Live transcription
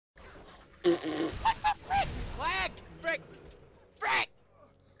What the frick? Lag! Frick! Frick!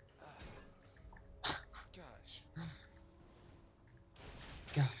 Gosh.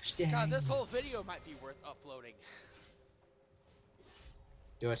 Gosh dang. God, this whole video might be worth uploading.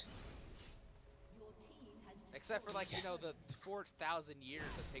 Do it. Except for, like, Yes. you know, the 4,000 years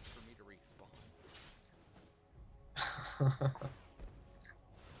it takes for me to respawn.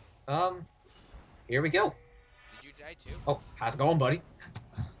 Here we go. Did you die too? Oh, how's it going, buddy?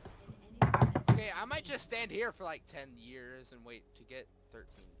 Okay, I might just stand here for like 10 years and wait to get 1,300.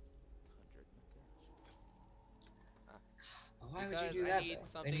 Why would you do that,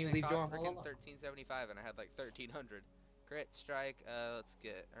 though? Then you leave Dorm all alone. 1375 and I had like 1,300. Crit strike, let's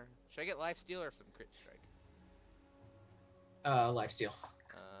get, should I get lifesteal or some crit strike? Lifesteal.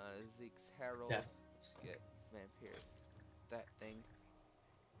 Zeke's Herald. Def. Let's get Vampire. That thing.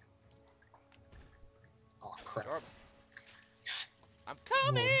 Oh, crap. Orb. I'm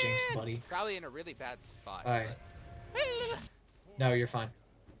coming! Little jinx, buddy. Probably in a really bad spot. Alright. But... No, you're fine.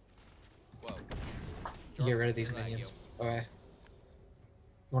 Whoa. You get rid of these minions. Okay.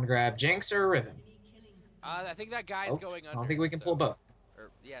 You want to grab Jinx or Riven? I think that guy's going under. I don't think we can pull both. Or,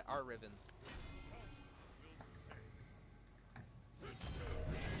 yeah, our Riven.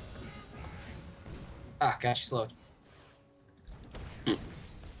 Ah, got you slowed.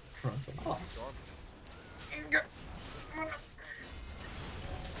 Run from off.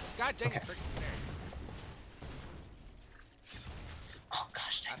 God dang Okay. it, freaking snare. Oh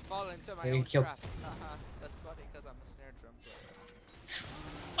gosh, I dang. fall into my Maybe own kill- trap. Haha, that's funny because I'm a snare drum player.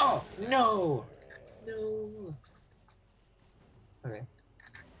 Oh no! No. Okay.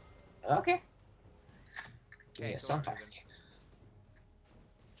 Okay. Give me a so sunfire. Riven.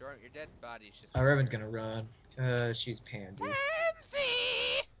 Jordan, your dead body's just. Oh, Riven's gonna run. She's pansy.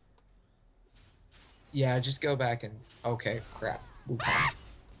 Pansy! Yeah, just go back and. Okay, crap. Okay.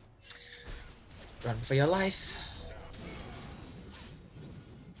 Run for your life.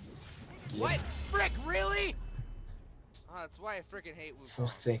 Yeah. What? Frick, really? Oh, that's why I freaking hate Wukong. Well,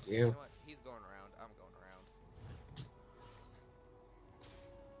 thank you. You know what? He's going around. I'm going around.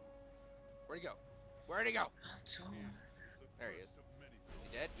 Where'd he go? Where'd he go? There he is.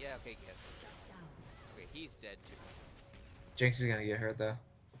 He dead? Yeah, okay, good. Okay, he's dead too. Jinx is gonna get hurt though.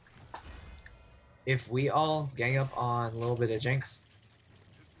 If we all gang up on a little bit of Jinx,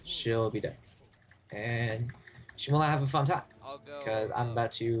 she'll be dead. And she will not have a fun time. I'll go. Because I'm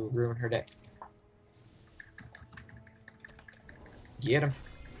about to ruin her day. Get him.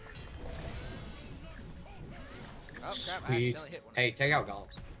 Oh, crap, I Sweet. accidentally hit one. Hey, take out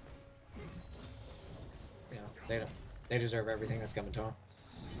golems. You know, they don't. They deserve everything that's coming to them.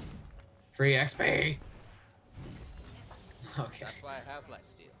 Free XP. Okay. That's why I have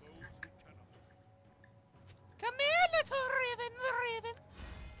lifesteal. Come here, little Riven, Riven.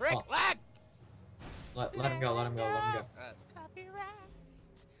 Frick, Oh. lag! Let him go. Let him go. Let him go. Copyright.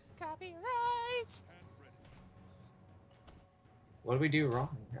 Copyright. What did we do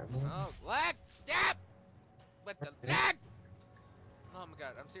wrong, Evelyn? Oh, lag! Stop! What the lag? Oh my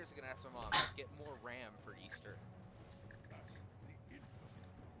god, I'm seriously gonna ask my mom to get more RAM for Easter.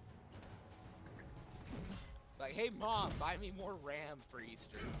 Like, hey mom, buy me more RAM for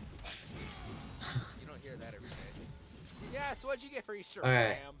Easter. You don't hear that every day. Yes, what'd you get for Easter?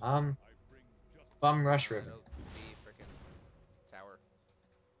 Okay. RAM. Bum rush Riven. It'll be frickin' tower.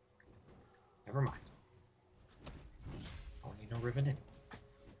 Never mind. I don't need no Riven in.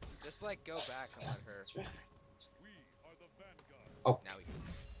 Just like go back and let her. That's right. Oh. Now we can.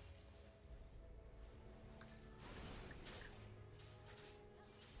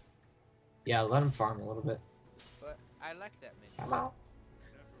 Yeah, let him farm a little bit. But I like that menu. Come on.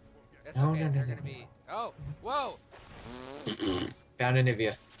 That's No, okay. no, no, They're no, gonna no. be. Oh, whoa! Found an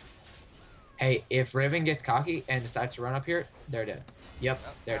Nivea. Hey, if Riven gets cocky and decides to run up here, they're dead. Yep,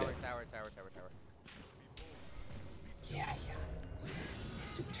 Oh, they're tower, dead. tower. Yeah.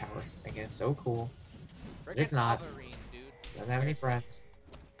 Stupid tower. Like, it's so cool. Frickin' It's not. Wolverine, dude. Doesn't have any friends.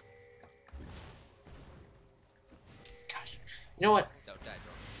 Gosh. You know what? Don't die,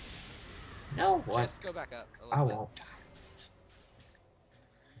 Jordan. No, what? Just go back up a little I bit. won't die.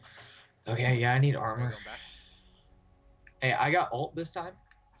 Okay, yeah, I need We're armor. going back. Hey, I got ult this time,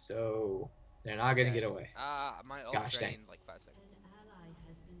 so they're not gonna Yeah. get away. My ult Gosh, ready dang. in like 5 seconds.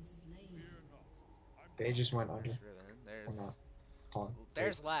 They just went under. There's, Or not. Hold on.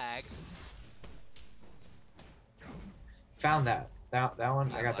 there's lag. Found that. That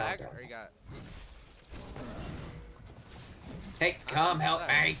one. You I got that lag, one. or you got. Hey, come help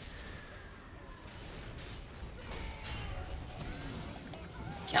me!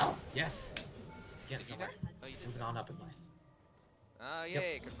 Kill! Yes! Getting Did you die? somewhere. Oh, you did. Moving Die. on up in life. Oh,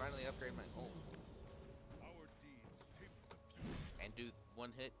 yay, I can finally upgrade my ult. And do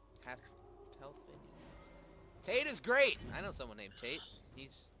one hit, half health minions. Tate is great! I know someone named Tate.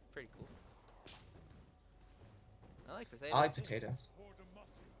 He's pretty cool. I like potatoes. I like too. potatoes.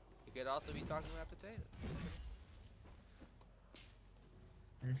 You could also be talking about potatoes.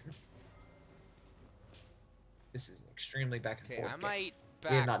 This is an extremely back and Okay, forth I game. might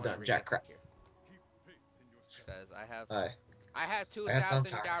back We have not whenever done you jack get crap. here. Because I have I got 2,000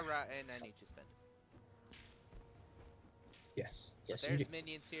 sunflower. Gara and I need to spend it. Yes. Yes, you There's do.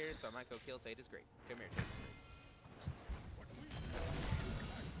 minions here, so I might go kill Tate is great. Come here, Tate is great.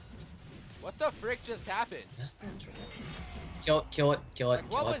 What the frick just happened? Nothing's right. Kill it, kill it, kill it, Like,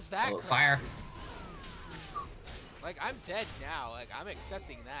 kill what it. was that Kill it. crap? Fire. Like, I'm dead now. Like, I'm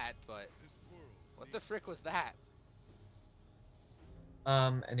accepting that, but what the frick was that?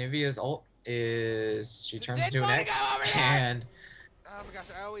 Anivia's ult is she turns Didn't into an wanna egg, go over there! and Oh my gosh,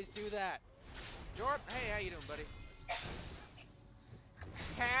 I always do that. Jorp, hey, how you doing, buddy?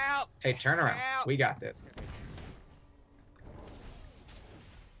 Help! hey, turn around. Help! We got this.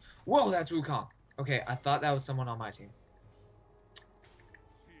 Whoa, that's Wukong. Okay, I thought that was someone on my team.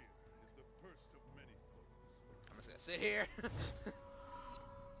 I'm just gonna sit here.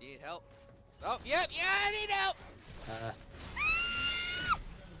 You need help? Oh, yep, yeah, I need help!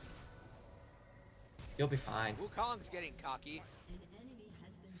 You'll be fine. Wukong's getting cocky.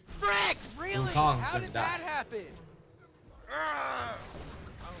 Frick! Really? Wukong's How gonna did die. that happen? Ugh.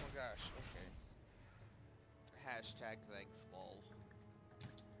 Oh my gosh, okay. Hashtag thanks, lol.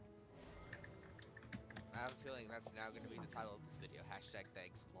 I have a feeling that's now going to be the title of this video. Hashtag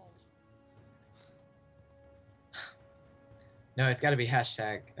thanks, lol. No, it's got to be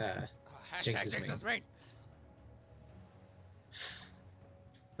hashtag. Hashtag Jinx is thanks, me. that's right.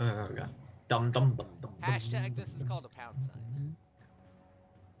 Oh god. Dum dum dum dum. Hashtag this is called a pound sign.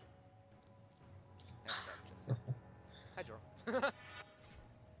 Hi, Jordan.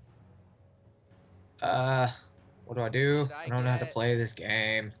 What do I do? Should I I don't know how to get- play this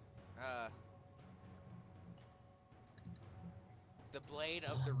game. The blade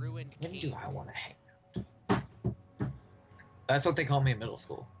of the ruined When king. do I want to hang out? That's what they called me in middle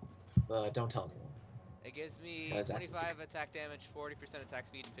school. But don't tell anyone. It gives me 'Cause that's a 25 attack damage, 40% attack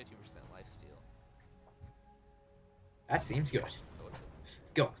speed, and 50% lifesteal. That seems good. Go with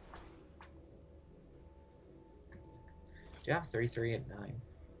it. Go. Yeah, 33 and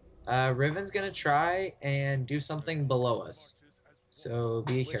 9. Riven's gonna try and do something below us. So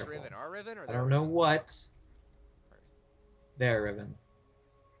be Which careful. Riven? Our Riven or I their don't know Riven? what. There, Riven.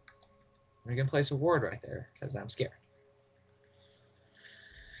 I'm gonna place a ward right there, because I'm scared.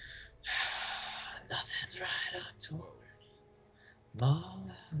 Nothing's right up toward.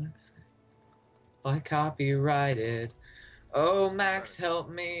 I copyrighted. Oh, Max, help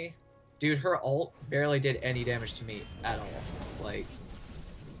me. Dude, her ult barely did any damage to me at all. Like,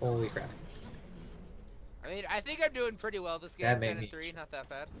 holy crap. I mean, I think I'm doing pretty well this game. That made 10 and me 3, not that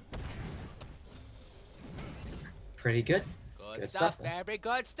bad. Pretty good. Good Good stuff, stuff, man. very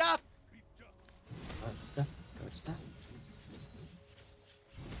good stuff. Good stuff. Good stuff.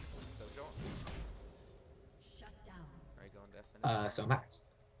 So Jordan, are you going definite? So Max.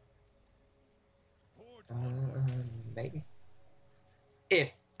 Maybe.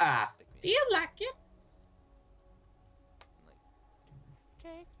 If I feel like it.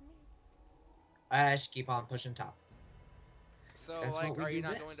 Take me. I should keep on pushing top. So, That's like, what we are you do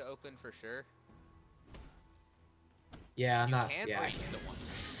not going best. to open for sure? Yeah, I'm You not. can, Yeah, or I you can. still want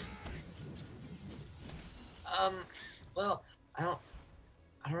to? Well, I don't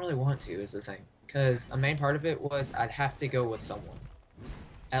really want to, is the thing. Because a main part of it was I'd have to go with someone.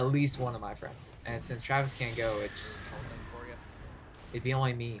 At least one of my friends. And since Travis can't go, it's Holding for you. it'd be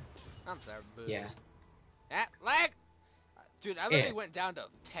only me. I'm sorry, boo. Yeah. Ah, lag! Dude, I literally It. went down to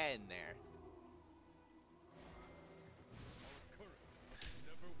 10 there.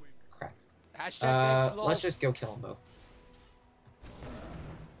 Crap. Hashtag thanks, lol. Let's just go kill them both.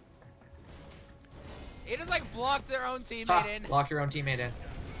 It just like blocked their own teammate Ha! in. Lock your own teammate in.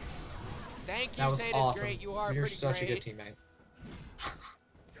 Thank you, That was Tate awesome. is great. You are You're pretty such great. a good teammate.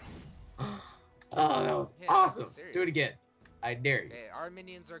 Oh, that was Yeah, awesome. serious. Do it again. I dare you. Okay, our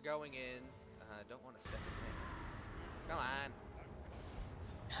minions are going in. Don't want to step in. Come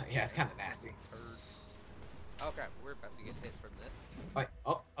on. Yeah, it's kind of nasty. Turd. Oh crap, we're about to get hit from this. Wait,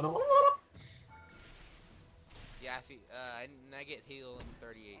 oh, I don't want to. Yeah, if you, I get heal in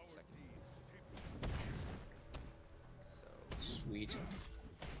 38 seconds. So Sweet.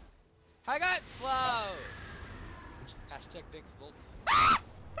 I got slow. Hashtag Dixbull.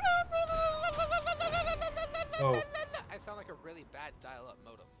 Oh. I sound like a really bad dial-up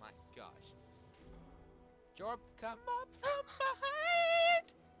modem. My gosh. Jorb, come up from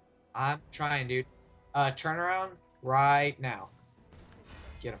behind! I'm trying, dude. Turn around right now.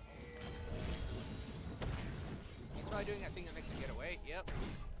 Get him. He's probably doing that thing that makes him get away. Yep.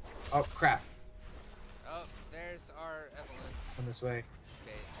 Oh, crap. Oh, there's our Evelyn. Come this way.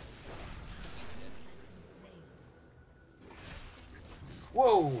 Okay. He's dead.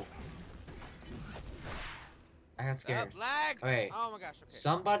 Whoa! I got scared. Lag! Okay. Oh my gosh, okay.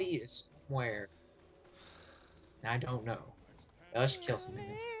 Somebody is somewhere. And I don't know. Let's kill some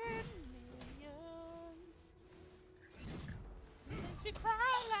minions.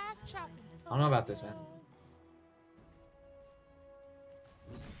 I don't know about this, man.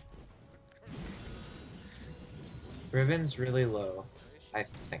 Riven's really low, I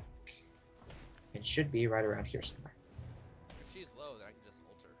think. It should be right around here somewhere. If she's low, then I can just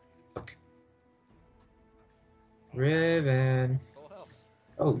ult her. Okay. Riven. Full health.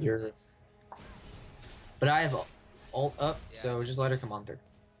 Oh, you're... But I have ult up, Yeah. so just let her come on through.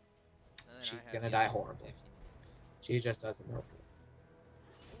 And then She's I have gonna the die other horribly. one. She just doesn't know.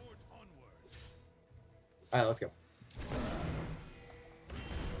 Alright, let's go.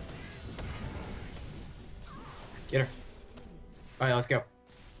 Get her. Alright, let's go. Oh,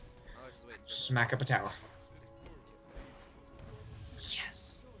 just waiting for Smack up a tower.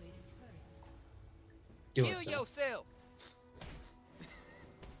 Yes. Do it, Kill son. yourself!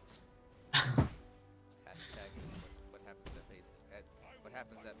 Hashtag what happens at base. What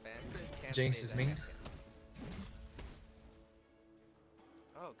happens at fans? Can't Jinx say is that. mean.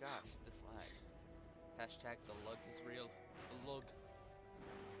 Oh gosh, this lag. Hashtag the lug is real. The lug.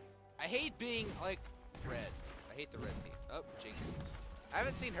 I hate being like red. I hate the red team. Oh, Jinx. I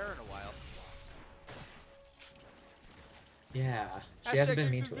haven't seen her in a while. Yeah. She Hashtag hasn't been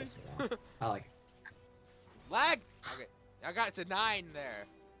Jinx mean is to mean. us in a while. I like it. Lag! Okay, I got to 9 there.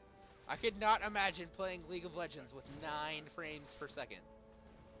 I could not imagine playing League of Legends with 9 frames per second.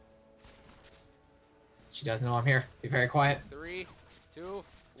 She does know I'm here. Be very quiet. 3, 2,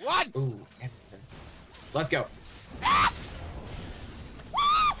 1! Ooh. And let's go. Ah!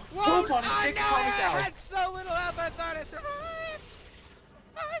 Whoa! Poop on a stick and call me I salad. had so little health, I thought I survived!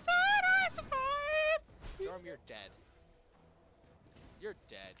 I thought I survived! Jorm, you're dead. You're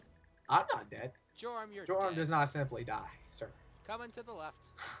dead. I'm not dead. Jorm, you're Jorm dead. does not simply die, sir. Coming to the left.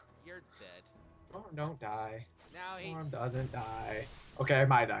 You're dead. Jorm don't die. Now he... Jorm doesn't die. Okay, I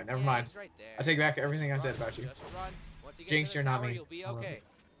might die. Never Yeah, mind. he's right there. I take back everything I Just said run, about you. Just run. Once you get Jinx, to the you're not tower, me. you'll be I love okay. it.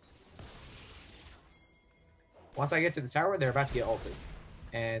 Once I get to the tower, they're about to get ulted.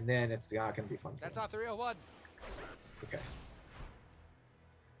 And then it's not going to be fun for That's them. not 301. Okay.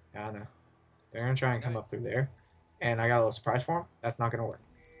 Yeah, I know. They're going to try and come up through there. And I got a little surprise for them. That's not going to work.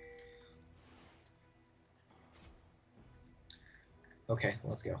 Okay,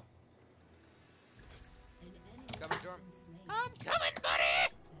 let's go. I'm coming, Jorm. I'm coming, buddy!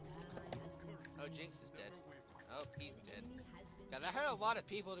 Oh, Jinx is dead. Oh, he's dead. God, I had a lot of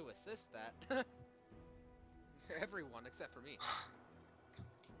people to assist that. Everyone except for me.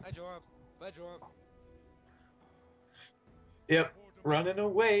 Hi, Jorm. Bye, Jorm. Yep. Running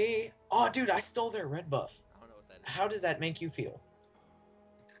away. Oh, dude, I stole their red buff. I don't know what that is. How does that make you feel?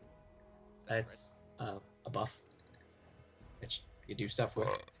 That's a buff. Which you do stuff with.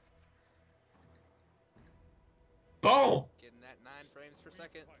 Boom! Getting that 9 frames per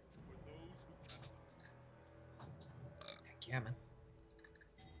second. Yeah, man.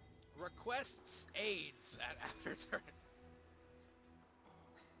 Requests aids at after turn.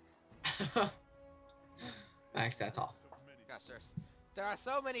 Thanks, that's all. Gosh, there are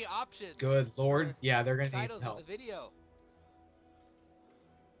so many options. Good lord. for Yeah, they're gonna need titles some help. of the video.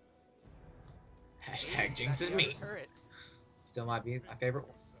 Hashtag Aids Jinx at is the me. other turret. Still might be my favorite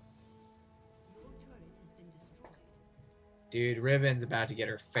one. Dude, Riven's about to get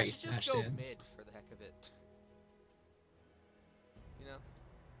her I face should just smashed go in. mid for the heck of it. You know,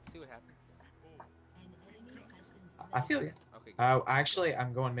 see what happens. I feel you. Okay. Good. Actually,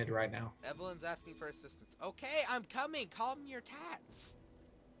 I'm going mid right now. Evelyn's asking for assistance. Okay, I'm coming. Calm your tats.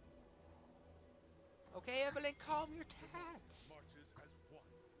 Okay, Evelyn, calm your tats.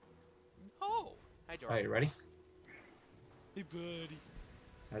 No. Hi, Jordan. Alright, you ready? Hey, buddy.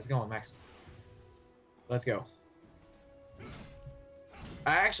 How's it going, Max? Let's go.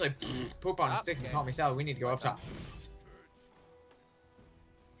 I actually poop on a stick and Okay. call me salad. We need to go up top.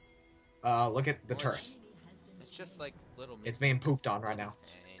 Look at the turret. It's just like little. It's being pooped on right now.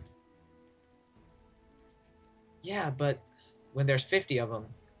 And Yeah, but when there's 50 of them,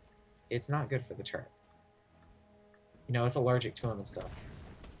 it's not good for the turret. You know, it's allergic to them and stuff.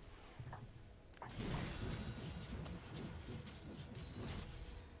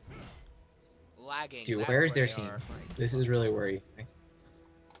 lagging. Dude, That's where is where their they team? are. Like, This is really worrying.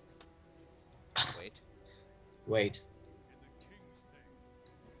 wait. Wait.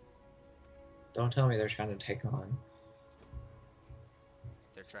 Don't tell me they're trying to take on.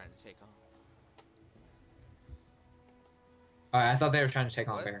 They're trying to take on. I thought they were trying to take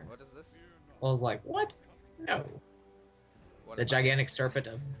on What? Baron. What is this? I was like, what? No. What The am I gigantic doing? serpent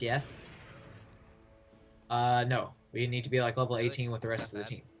of death? No. We need to be like level Really? 18 with the rest of the That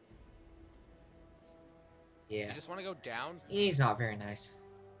team. bad? Yeah. You just want to go down? He's not very nice.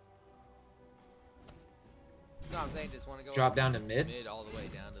 No, I'm saying just want to go Drop like, down to mid? Mid all the way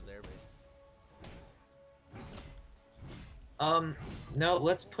down to their base. No,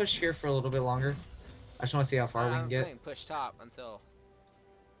 let's push here for a little bit longer. I just want to see how far we can I'm get. saying push top until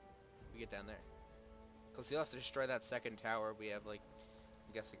we get down there. Because you'll have to destroy that second tower. We have, like,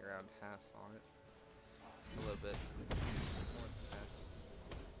 I'm guessing around half on it. A little bit. More than half.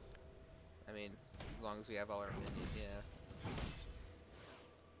 I mean, as long as we have all our minions, yeah.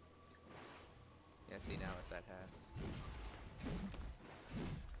 Yeah, see, now it's at half.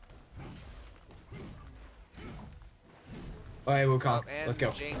 Alright, Wukong, Oh, and let's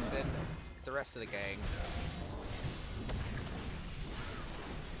go. Jinx and the rest of the gang.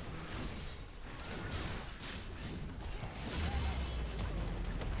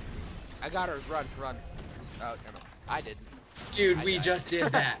 I got her. Run, run. Oh, never mind. I didn't. Dude, we died. just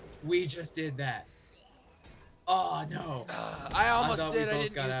did that. We just did that. Oh, no. I almost thought we did. I both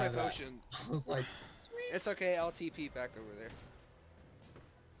didn't got use out my of that. potion. I was like, sweet. It's okay. I'll TP back over there.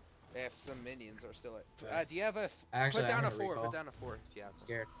 If some minions are still at. Do you have a? Actually, put down I'm a gonna 4. recall. Put down a 4 if you have. I'm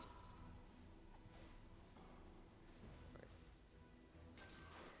scared.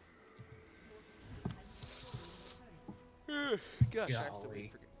 Gosh, I have to Golly.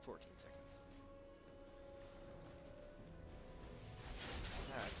 wait for 14 seconds.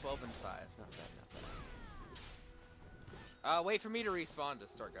 12 and 5. Not bad, not bad. Wait for me to respawn to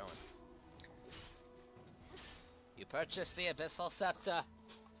start going. You purchased the Abyssal Scepter.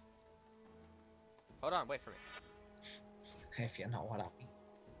 Hold on, wait for me. If you know what I mean.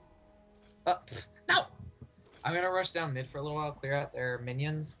 No! I'm gonna rush down mid for a little while, clear out their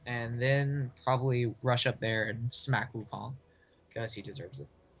minions, and then probably rush up there and smack Wukong. Because he deserves it.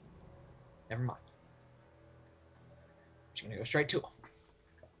 Never mind. I'm just gonna go straight to him.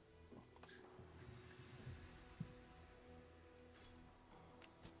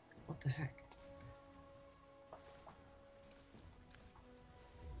 What the heck?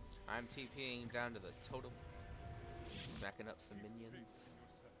 I'm TPing down to the totem. Smacking up some minions.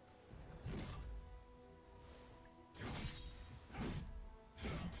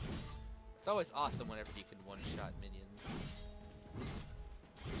 It's always awesome whenever you can one-shot minions.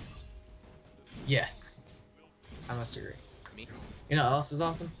 Yes. I must agree. Me? You know what else is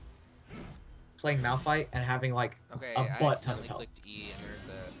awesome? Playing Malphite and having like Okay, a I butt ton of accidentally health. clicked E and there's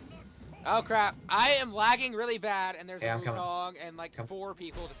a... Oh crap! I am lagging really bad and there's Yeah, a I'm coming. Wukong and like 4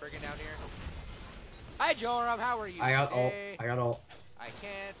 people to friggin' down here. Hi Joram, how are you? I got ult. Hey. I got ult. I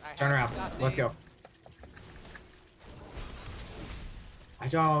can't. I Turn have around. nothing. Let's go. I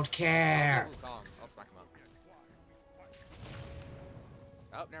don't care. I'll get Wukong. I'll smack him up.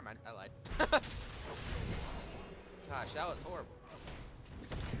 Oh, never mind. I lied. Gosh, that was horrible.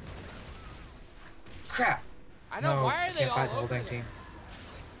 Crap. I know. No, Why are they can't all fight the whole over dang there? team.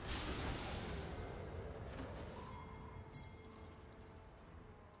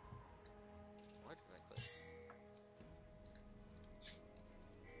 What did I click?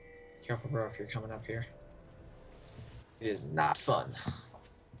 Careful, bro, if you're coming up here. It is not fun.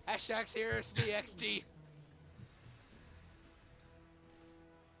 Hashtags here is the XD.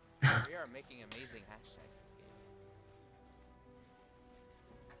 We are making amazing hashtags this game.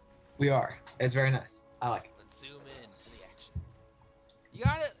 We are. It's very nice. I like it. Let's zoom in to the action.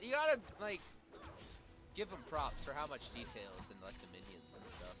 You gotta like give them props for how much detail is in like the minions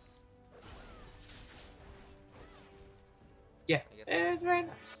and stuff. Yeah, I guess it's very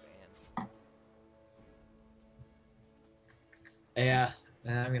nice. fan. Yeah,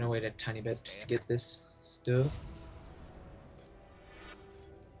 and I'm gonna wait a tiny bit to get this stuff.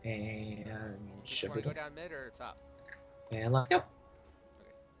 And Just shove wanna it go up. down mid or top? And let's go.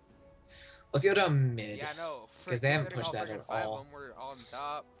 Let's go to mid. Yeah, no. 'Cause they haven't considering pushed that friggin' at 5 all. of them were on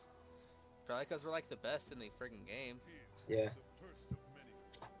top. Probably because we're like the best in the friggin' game. Yeah.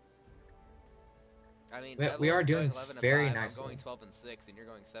 I mean, We are Evelyn's doing going 11 and very 5, nicely. I'm going 12 and 6, and you're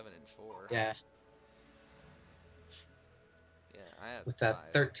going 7 and 4. Yeah, Yeah, I have with that 5,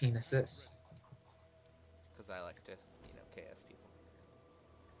 13 assists. because I like to, KS people.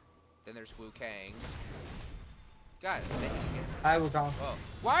 Then there's Wu Kang. God, they hit again. I will go. Whoa.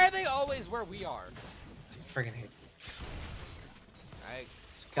 Why are they always where we are? Friggin' hate. I.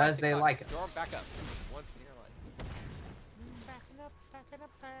 Because they like Storm, us. back up. Once in your life. Backing up, backing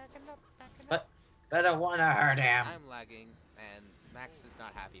up, backing up, backing up. But I wanna hurt him. I'm lagging, and Max is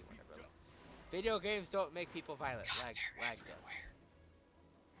not happy whenever. Video games don't make people violent. God, Lag does.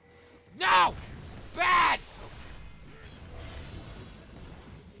 No! Bad!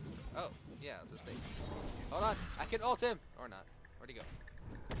 Oh, yeah, this thing. Hold on, I can ult him! Or not. Where'd he go?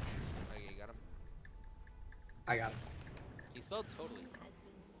 Okay, you got him? I got him. He spelled totally.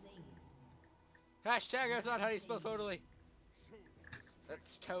 Hashtag that's not how you spell totally.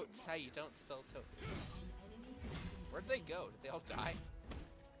 That's totes how you don't spell totes. Where'd they go? Did they all die?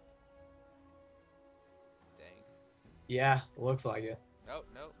 Dang. Yeah, looks like it. Oh,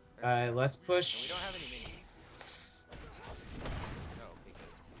 no. Alright, let's push. No, we don't have any minis. No,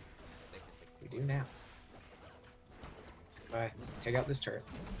 because We do now. Alright, take out this turret.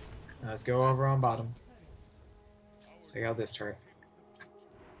 Now let's go over on bottom. Let's take out this turret.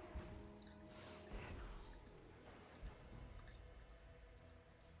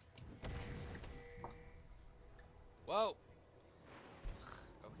 Whoa!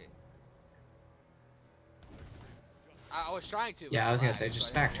 Okay. I was trying to. Yeah, I was gonna say, just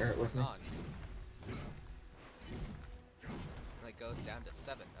stack turret with me. And it goes down to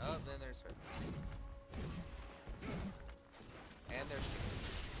 7. Oh, then there's her. And there's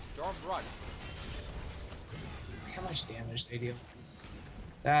Storm Run. Look how much damage they deal.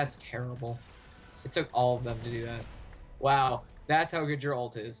 That's terrible. It took all of them to do that. Wow, that's how good your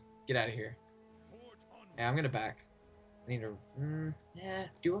ult is. Get out of here. Yeah, I'm gonna back. I need to. Yeah,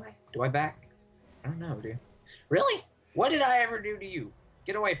 do I? Do I back? I don't know, dude. Really? What did I ever do to you?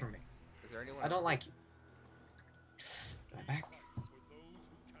 Get away from me. Is there anyone I don't else? like you. Do I back?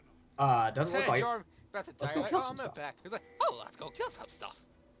 Doesn't look like. Jorm, about to Let's die. go kill oh, some I'm gonna stuff. back. He's like, oh, let's go kill some stuff.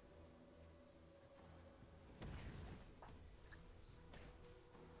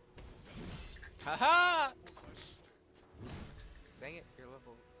 Haha! Dang it, you're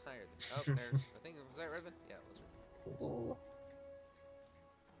level higher than. Oh, there's. I think was that Riven? Yeah, it was Riven.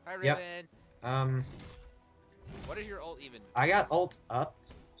 Hi, Riven. Yep. What is your ult even? I got ult up,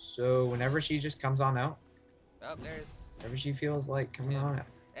 so whenever she just comes on out, Oh, there's. whenever she feels like coming on out.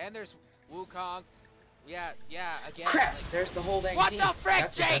 And there's Wukong. Yeah, again. Crap! Like, There's the whole dang what team. the frick,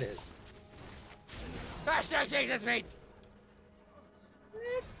 That's what that Jake? is. Hashtag Jesus me!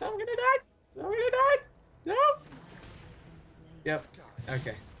 I'm gonna die! I'm gonna die! No! Yep.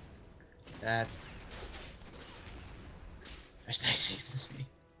 Okay. That's fine. Hashtag Jesus me.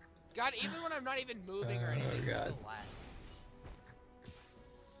 God, even when I'm not even moving or anything, it's God. still lag.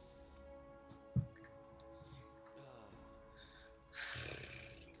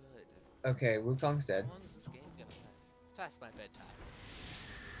 Good. Okay, Wukong's dead. How long is this game gonna last? It's past my bedtime.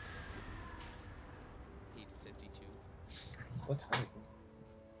 8:52. What time is it?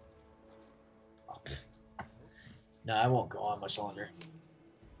 Oh, no, I won't go on much longer.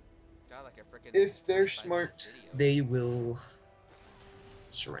 God, like a frickin' If they're 45-minute smart, video. they will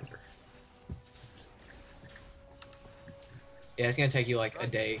surrender. Yeah, it's gonna take you like a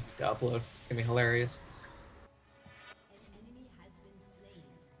day to upload. It's gonna be hilarious.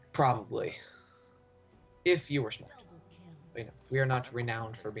 Probably. If you were smart. But, you know, we are not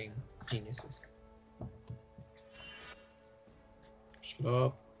renowned for being geniuses. Shut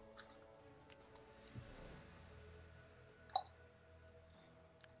up.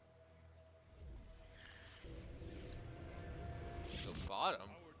 Go bottom?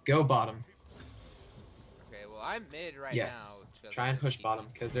 Go bottom. Okay, well, I'm mid right Yes. now. Try and push bottom,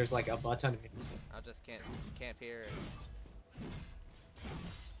 because there's like a butt ton of minions. I'll just camp here.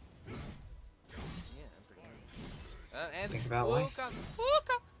 Yeah, I'm pretty good. And Think about life. Wukong!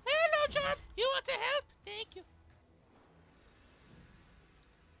 Hello, John! You want to help? Thank you.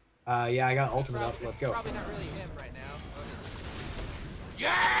 Yeah, I got ultimate up. Let's go. Probably not really him right now.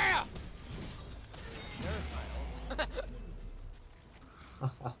 Yeah! There's my ult.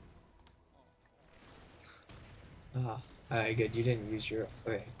 Alright, good. You didn't use your.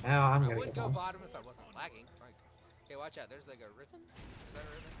 Okay, now I'm I gonna would go go bottom. bottom if I wasn't lagging. Right. Okay, watch out. There's like a Riven? Is that a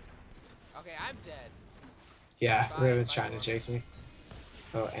Riven? Okay, I'm dead. Yeah, Bye, Riven's bye, trying to Dwarf. chase me.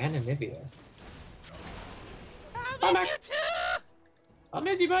 Oh, and Anivia. I'll Bye, miss Max. you too! I'll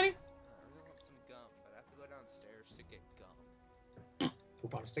miss you, buddy. I really want some gum, but I have to go downstairs to get gum.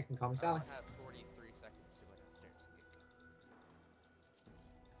 Poop on a stick and call me Sally. I have 43 seconds to go downstairs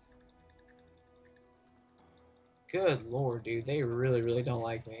to get gum. Good lord, dude. They really, really don't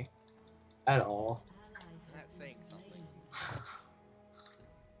like me. At all. I'm not saying something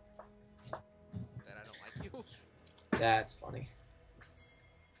that I don't like you. That's funny.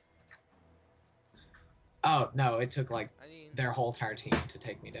 Oh, no, it took, like, I mean, their whole entire team to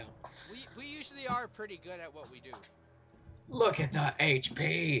take me down. we usually are pretty good at what we do. Look at the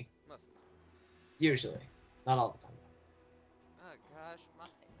HP! Most of the time. Usually. Not all the time. Oh gosh, my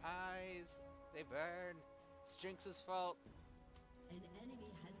eyes, they burn. It's Jinx's fault. An enemy has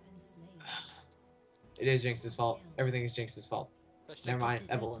been slain. It is Jinx's fault. Everything is Jinx's fault. Never mind, it's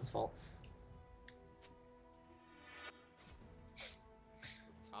Evelyn's fault.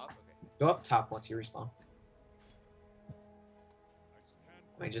 Top? Okay. Go up top once you respawn.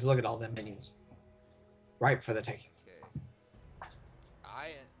 I mean, just look at all them minions. Right for the taking. Okay.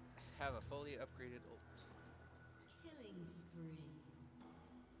 I have a fully upgraded ult. Killing spree.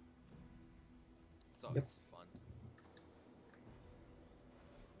 It's always fun.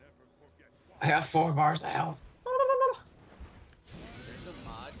 I have 4 bars of health. There's a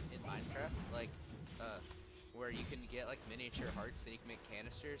mod in Minecraft, like, where you can get, like, miniature hearts, then you can make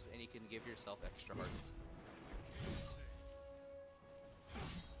canisters, and you can give yourself extra hearts.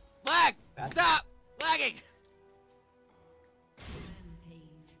 Lag! Stop! Lagging!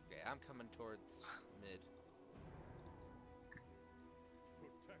 Rampage. Okay, I'm coming towards mid.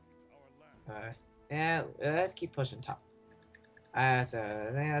 Yeah, let's keep pushing top. So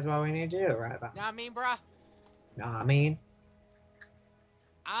I think that's what we need to do right about. Nah, I mean, bruh. Nah, I mean.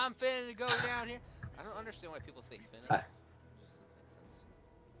 I'm finna go down here. I don't understand why people say finna. It just doesn't make sense.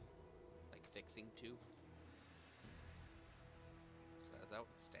 Like fixing to. Is that what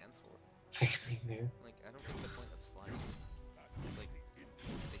it stands for? Fixing new. Like, I don't get the point of slime. Like,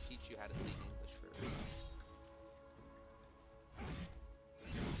 they teach you how to speak English for.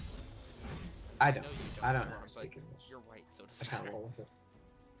 I don't. know you I don't know Jordan, how to speak but English. You're white, so it I doesn't kind of matter. roll with it.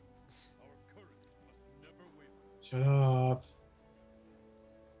 Shut up.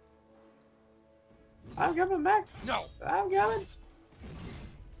 I'm coming back. No! I'm coming.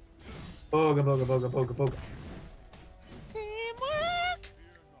 Booga booga booga booga booga. Teamwork!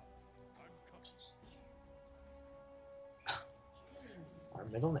 Our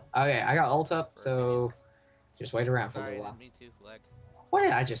middle name. Okay, I got ult up, so just wait around for a Sorry, I little while. didn't mean to. Lag. What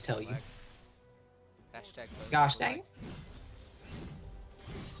did I just tell you? Lag. Hashtag bonus Gosh for dang lag.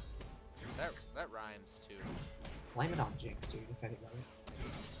 it. That rhymes too. Blame it on Jinx, dude, if anybody.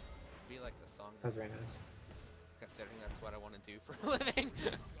 Be like the song. That was very nice. Considering that's what I want to do for a living.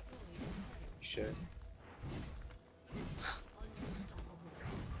 You should.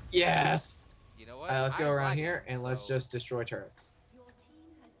 Yes! You know what? Let's go I'm around lagging, here and let's so just destroy turrets. Your team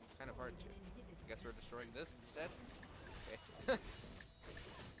has it's kind of hard to. I guess we're destroying this instead. Okay.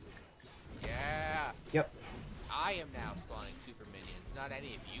 Yeah. Yep. I am now spawning super minions, not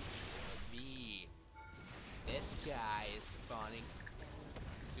any of you. But me. This guy is spawning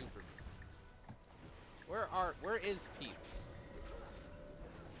super minions. Where is Peeps?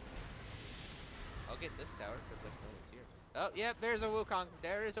 I'll get this tower because like no one's here. Oh, yep, there's a Wukong.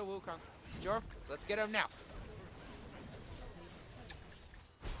 There is a Wukong. Sure, let's get him now.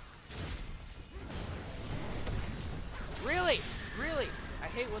 Really? Really? I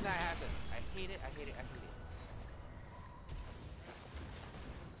hate when that happens. I hate it, I hate it, I hate it.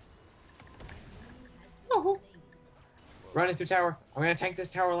 Oh. Running through tower. I'm gonna tank this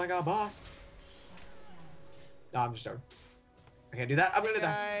tower like a boss. No, I'm just joking. I can't do that. I'm gonna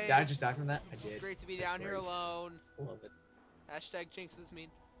die. Did I just die from that? I It's did. great to be That's down here great. alone. I love it. Hashtag Jinx is mean.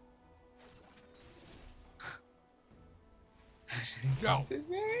 No. This is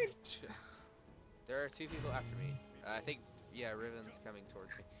mean. There are 2 people after me. I think, yeah, Riven's coming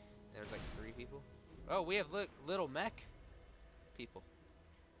towards me. There's like 3 people. Oh, we have little mech people.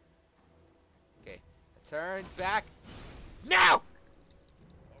 Okay, turn back now.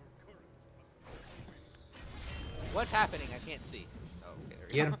 What's happening? I can't see. Oh, okay, there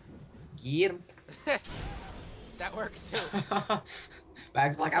we Get go. him. Get him. That works too.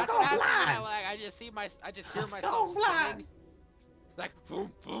 Bag's like, I'm That's going what happens when I blind. lag. I just hear I'm myself going blind. spinning. It's like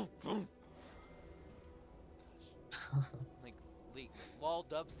boom, boom, boom. Like wall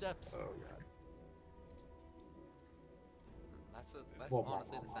dubsteps. Oh god. That's Whoa,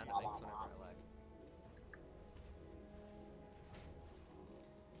 honestly the sound it makes whenever I lag.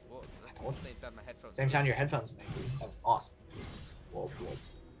 Well, that's the same sound my headphones. Same sound your headphones make. That was awesome. Whoa, whoa,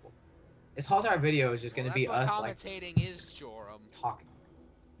 whoa. This whole entire video is just gonna be us like commentating is, Joram. talking.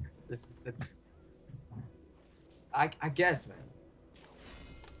 This is the. I guess, man.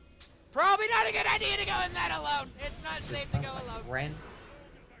 Probably not a good idea to go in that alone. It's not Just safe to us go alone. like Ren.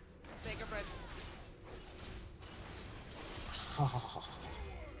 Take a breath.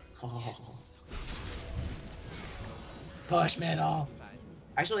 Push middle. Fine.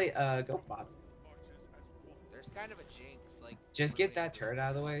 Actually, go bot. There's kind of a jinx. Like, Just get really that good. turret out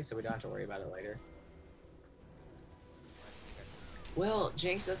of the way so we don't have to worry about it later. I think Well,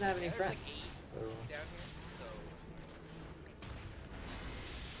 Jinx doesn't have any there's like friends, 8 so down here, so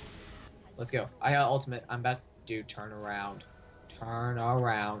let's go. I got ultimate. I'm about to do turn around. Turn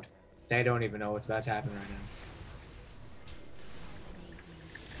around. They don't even know what's about to happen right now.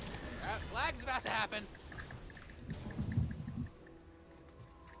 lag's about to happen.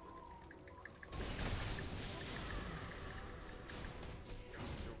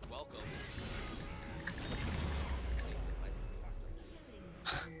 You're welcome.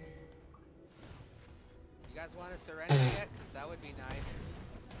 You guys want a surrender yet? 'Cause that would be nice.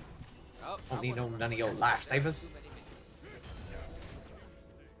 Oh, Don't need someone- none of your lifesavers. Too many minions.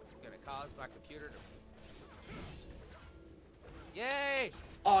 Gonna cause my computer to. Yay!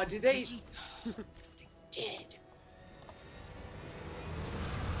 Oh, did they? They did.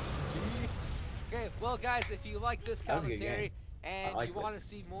 Okay, well guys, if you like this That was a good commentary game. and liked you want to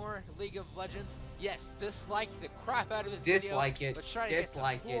see more League of Legends, yes, dislike the crap out of this Dislike video. it. Let's try to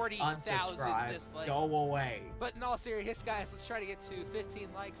Dislike get it. to 40,000 Unsubscribe. dislikes. Go away. But in all seriousness, guys, let's try to get to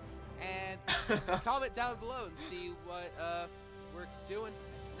 15 likes and comment down below and see what we're doing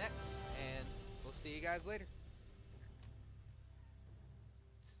next. And we'll see you guys later.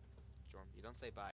 Jorm, you don't say bye.